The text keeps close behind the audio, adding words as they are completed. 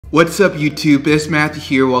What's up YouTube, it's Matthew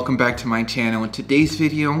here, welcome back to my channel. In today's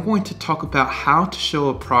video, I'm going to talk about how to show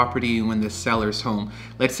a property when the seller's home.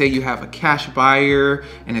 Let's say you have a cash buyer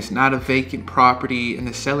and it's not a vacant property and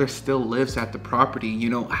the seller still lives at the property.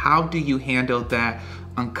 How do you handle that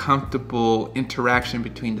uncomfortable interaction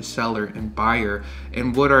between the seller and buyer?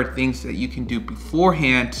 And what are things that you can do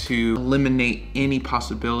beforehand to eliminate any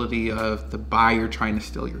possibility of the buyer trying to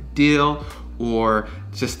steal your deal, or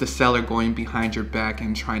just the seller going behind your back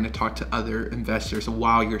and trying to talk to other investors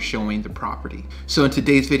while you're showing the property. So in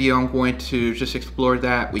today's video, I'm going to just explore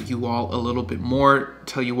that with you all a little bit more,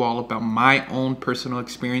 tell you all about my own personal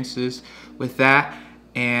experiences with that,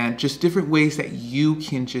 and just different ways that you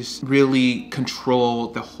can just really control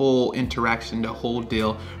the whole interaction, the whole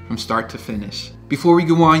deal from start to finish. Before we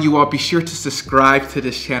go on, you all be sure to subscribe to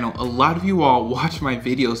this channel. A lot of you all watch my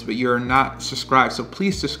videos, but you're not subscribed, so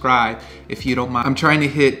please subscribe if you don't mind. I'm trying to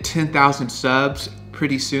hit 10,000 subs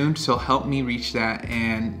pretty soon, so help me reach that,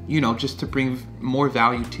 and just to bring more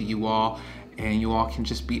value to you all, and you all can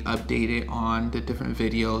just be updated on the different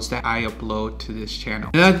videos that I upload to this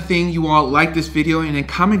channel. Another thing, you all like this video and then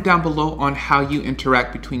comment down below on how you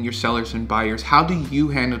interact between your sellers and buyers. How do you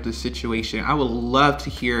handle the situation? I would love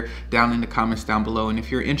to hear down in the comments down below. And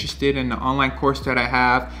if you're interested in the online course that I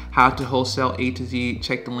have, How to Wholesale A to Z,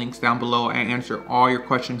 check the links down below. I answer all your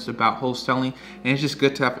questions about wholesaling, and it's just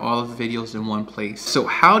good to have all of the videos in one place. So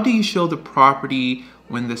how do you show the property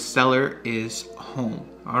when the seller is home?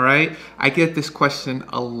 All right, I get this question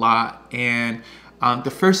a lot, and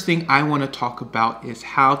the first thing I want to talk about is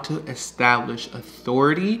how to establish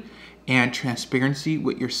authority and transparency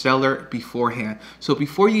with your seller beforehand. So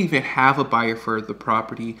before you even have a buyer for the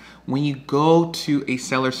property, when you go to a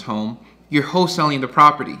seller's home, you're wholesaling the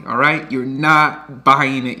property, all right? You're not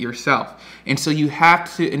buying it yourself. And so you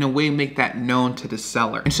have to, in a way, make that known to the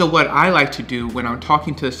seller. And so what I like to do when I'm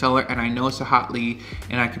talking to the seller and I know it's a hot lead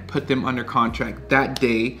and I can put them under contract that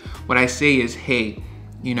day, what I say is, hey,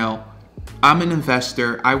 I'm an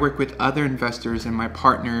investor. I work with other investors and my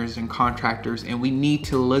partners and contractors, and we need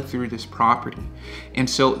to look through this property. And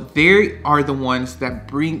so they are the ones that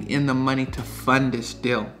bring in the money to fund this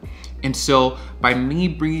deal. And so by me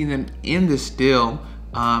bringing them in this deal,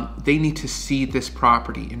 they need to see this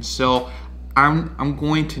property. And so I'm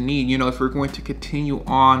going to need, if we're going to continue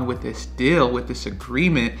on with this deal, with this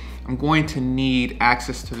agreement, I'm going to need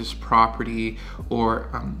access to this property, or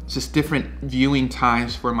just different viewing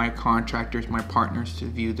times for my contractors, my partners to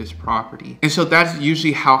view this property. And so that's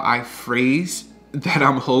usually how I phrase that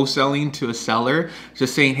I'm wholesaling to a seller,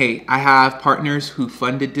 just saying, hey, I have partners who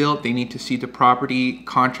fund the deal. They need to see the property.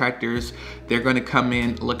 Contractors, they're going to come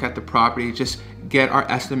in, look at the property, just get our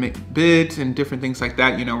estimate bids and different things like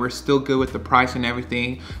that. We're still good with the price and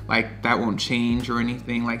everything. Like, that won't change or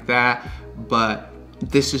anything like that. But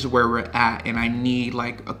this is where we're at, and I need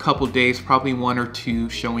like a couple days, probably 1 or 2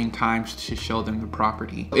 showing times to show them the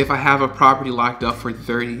property. If I have a property locked up for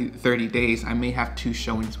 30 days, I may have 2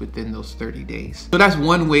 showings within those 30 days. So that's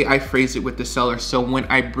one way I phrase it with the seller. So when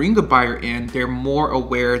I bring a buyer in, they're more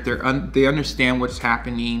aware, they understand what's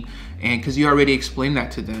happening, and because you already explained that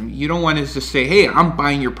to them. You don't want to just say, hey, I'm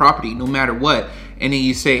buying your property no matter what, and then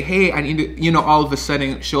you say, hey, I need to, all of a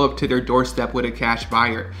sudden show up to their doorstep with a cash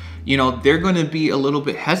buyer. They're going to be a little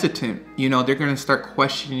bit hesitant. They're going to start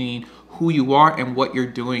questioning who you are and what you're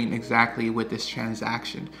doing exactly with this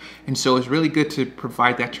transaction. And so it's really good to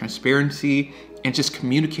provide that transparency and just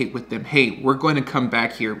communicate with them, hey, we're going to come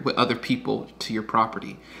back here with other people to your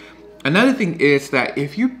property. Another thing is that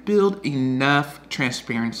if you build enough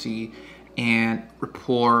transparency and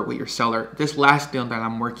rapport with your seller, this last deal that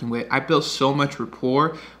I'm working with, I built so much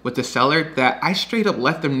rapport with the seller that I straight up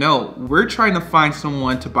let them know, we're trying to find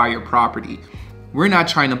someone to buy your property. We're not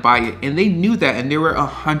trying to buy it. And they knew that, and they were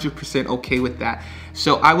 100% okay with that.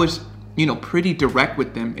 So I was pretty direct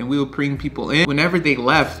with them, and we would bring people in. Whenever they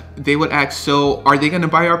left, they would ask, so are they going to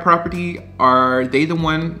buy our property? Are they the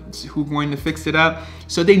ones who are going to fix it up?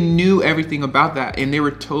 So they knew everything about that, and they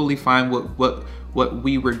were totally fine with what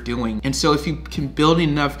we were doing. And so if you can build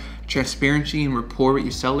enough transparency and rapport with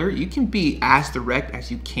your seller, you can be as direct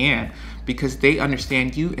as you can, because they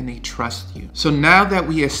understand you and they trust you. So now that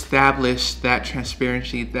we established that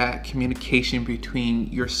transparency, that communication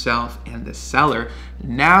between yourself and the seller,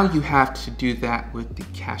 now you have to do that with the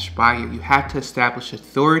cash buyer. You have to establish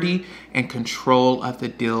authority and control of the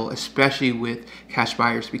deal, especially with cash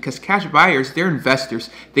buyers, because cash buyers, they're investors.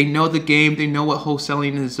 They know the game, they know what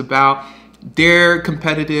wholesaling is about. they're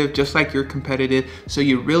competitive just like you're competitive. So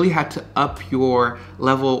you really have to up your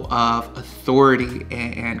level of authority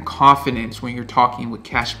and confidence when you're talking with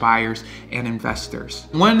cash buyers and investors.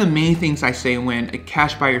 One of the main things I say when a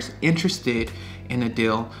cash buyer is interested in a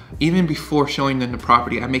deal, even before showing them the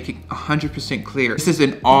property, I make it 100% clear. This is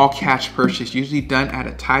an all cash purchase, usually done at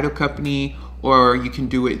a title company, or you can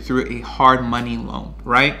do it through a hard money loan,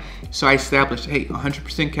 right? So I established, hey,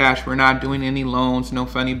 100% cash, we're not doing any loans, no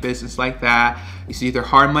funny business like that. It's either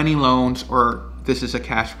hard money loans or this is a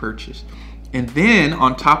cash purchase. And then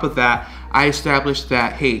on top of that, I established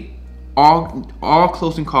that, hey, all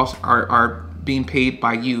closing costs are being paid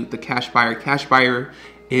by you, the cash buyer. Cash buyer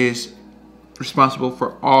is responsible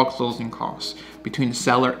for all closing costs between the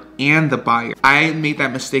seller and the buyer. I made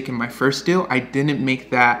that mistake in my first deal. I didn't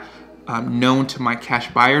make that known to my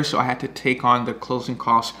cash buyer, so I had to take on the closing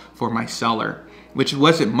costs for my seller, which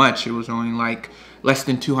wasn't much. It was only like less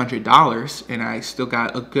than $200, and I still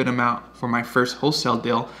got a good amount for my first wholesale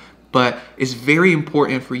deal. But it's very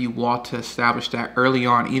important for you all to establish that early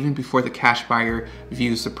on, even before the cash buyer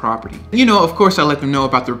views the property. You know, of course, I let them know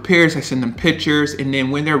about the repairs, I send them pictures, and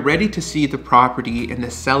then when they're ready to see the property and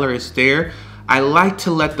the seller is there, I like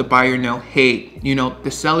to let the buyer know, hey, you know,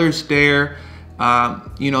 the seller's there.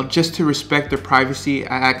 You know, just to respect their privacy,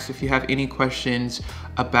 I ask if you have any questions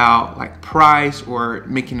about like price or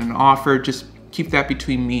making an offer, just keep that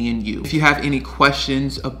between me and you. If you have any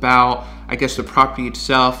questions about, I guess, the property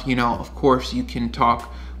itself, you know, of course you can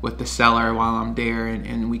talk with the seller while I'm there,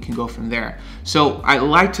 and we can go from there. So I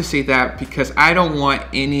like to say that because I don't want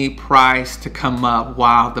any price to come up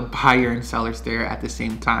while the buyer and seller's there at the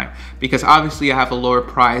same time, because obviously I have a lower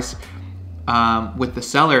price with the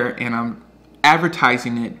seller and I'm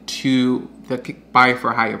advertising it to the buyer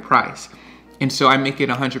for a higher price. And so I make it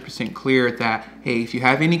 100% clear that, hey, if you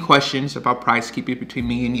have any questions about price, keep it between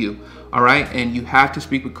me and you, all right? And you have to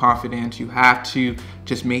speak with confidence. You have to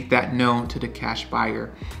just make that known to the cash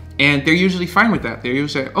buyer. And they're usually fine with that. They're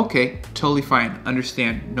usually like, okay, totally fine,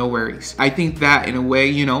 understand, no worries. I think that in a way,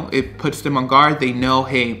 you know, it puts them on guard. They know,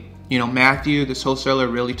 hey, you know, Matthew, this wholesaler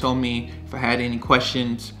really told me if I had any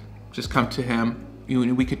questions, just come to him.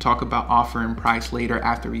 We could talk about offer and price later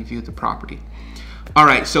after we review the property. All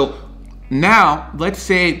right, so now let's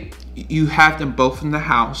say you have them both in the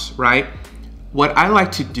house, right? What I like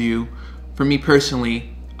to do, for me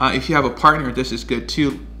personally, if you have a partner, this is good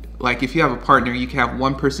too. Like if you have a partner, you can have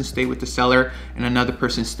one person stay with the seller and another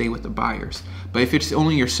person stay with the buyers. But if it's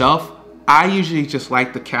only yourself, I usually just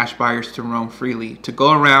like the cash buyers to roam freely, to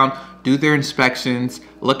go around, do their inspections,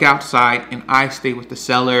 look outside, and I stay with the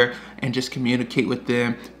seller and just communicate with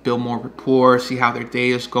them, build more rapport, see how their day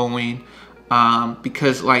is going.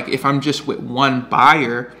 Because like if I'm just with one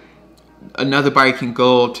buyer, another buyer can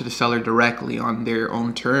go to the seller directly on their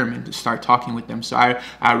own term and start talking with them. So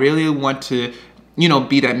I really want to, you know,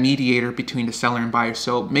 be that mediator between the seller and buyer.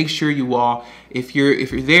 So make sure you all, if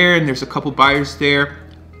you're there and there's a couple buyers there,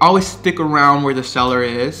 always stick around where the seller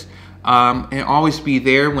is. And always be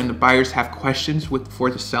there when the buyers have questions for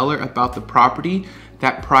the seller about the property.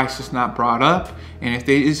 That price is not brought up. And if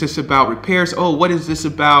it's just about repairs, oh, what is this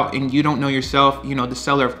about? And you don't know yourself, you know, the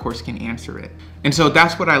seller of course can answer it. And so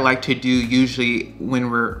that's what I like to do usually when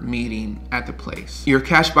we're meeting at the place. Your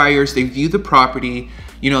cash buyers, they view the property,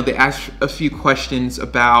 you know, they ask a few questions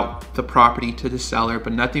about the property to the seller,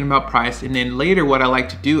 but nothing about price. And then later what I like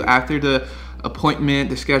to do after the appointment,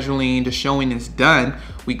 the scheduling, the showing is done,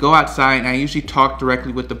 we go outside and I usually talk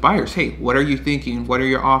directly with the buyers. Hey, what are you thinking? What are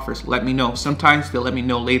your offers? Let me know. Sometimes they'll let me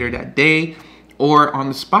know later that day or on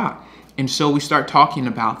the spot. And so we start talking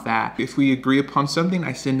about that. If we agree upon something,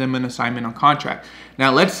 I send them an assignment on contract.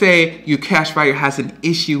 Now, let's say your cash buyer has an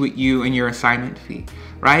issue with you and your assignment fee,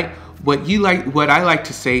 right? What I like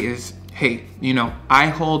to say is, hey, you know, I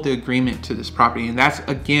hold the agreement to this property, and that's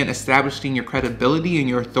again establishing your credibility and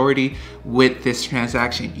your authority with this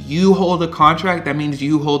transaction. You hold the contract, that means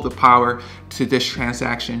you hold the power to this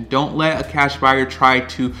transaction. Don't let a cash buyer try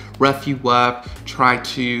to rough you up, try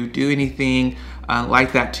to do anything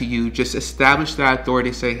like that to you. Just establish that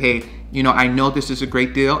authority. Say, hey, you know, I know this is a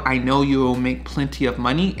great deal. I know you will make plenty of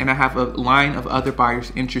money, and I have a line of other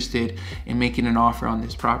buyers interested in making an offer on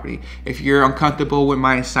this property. If you're uncomfortable with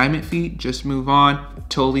my assignment fee, just move on.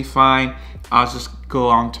 Totally fine. I'll just go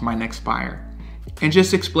on to my next buyer. And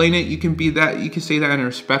just explain it. You can say that in a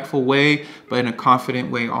respectful way, but in a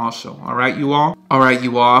confident way also. All right, you all? All right,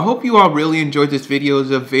 you all. I hope you all really enjoyed this video.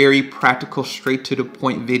 It's a very practical, straight to the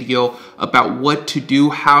point video about what to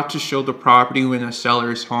do, how to show the property when a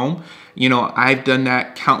seller is home. You know, I've done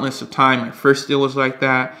that countless of times. My first deal was like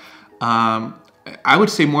that. I would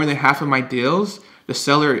say more than half of my deals, the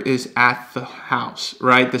seller is at the house,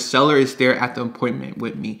 right? The seller is there at the appointment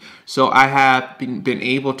with me. So I have been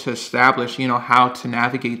able to establish, how to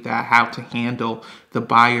navigate that, how to handle the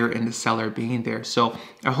buyer and the seller being there. So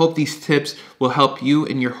I hope these tips will help you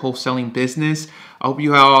in your wholesaling business. I hope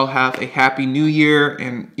you all have a happy new year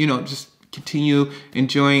and, just continue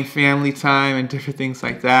enjoying family time and different things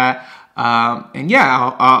like that. And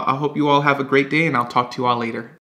yeah, I hope you all have a great day, and I'll talk to you all later.